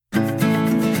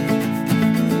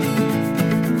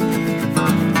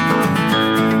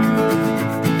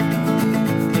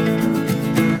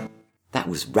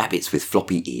Rabbits with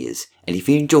Floppy Ears, and if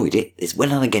you enjoyed it, there's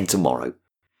one on again tomorrow.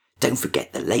 Don't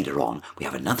forget that later on we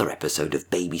have another episode of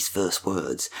Baby's First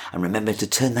Words, and remember to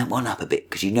turn that one up a bit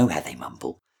because you know how they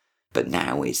mumble. But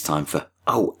now it's time for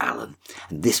Oh Alan,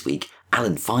 and this week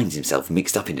Alan finds himself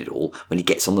mixed up in it all when he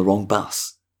gets on the wrong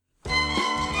bus.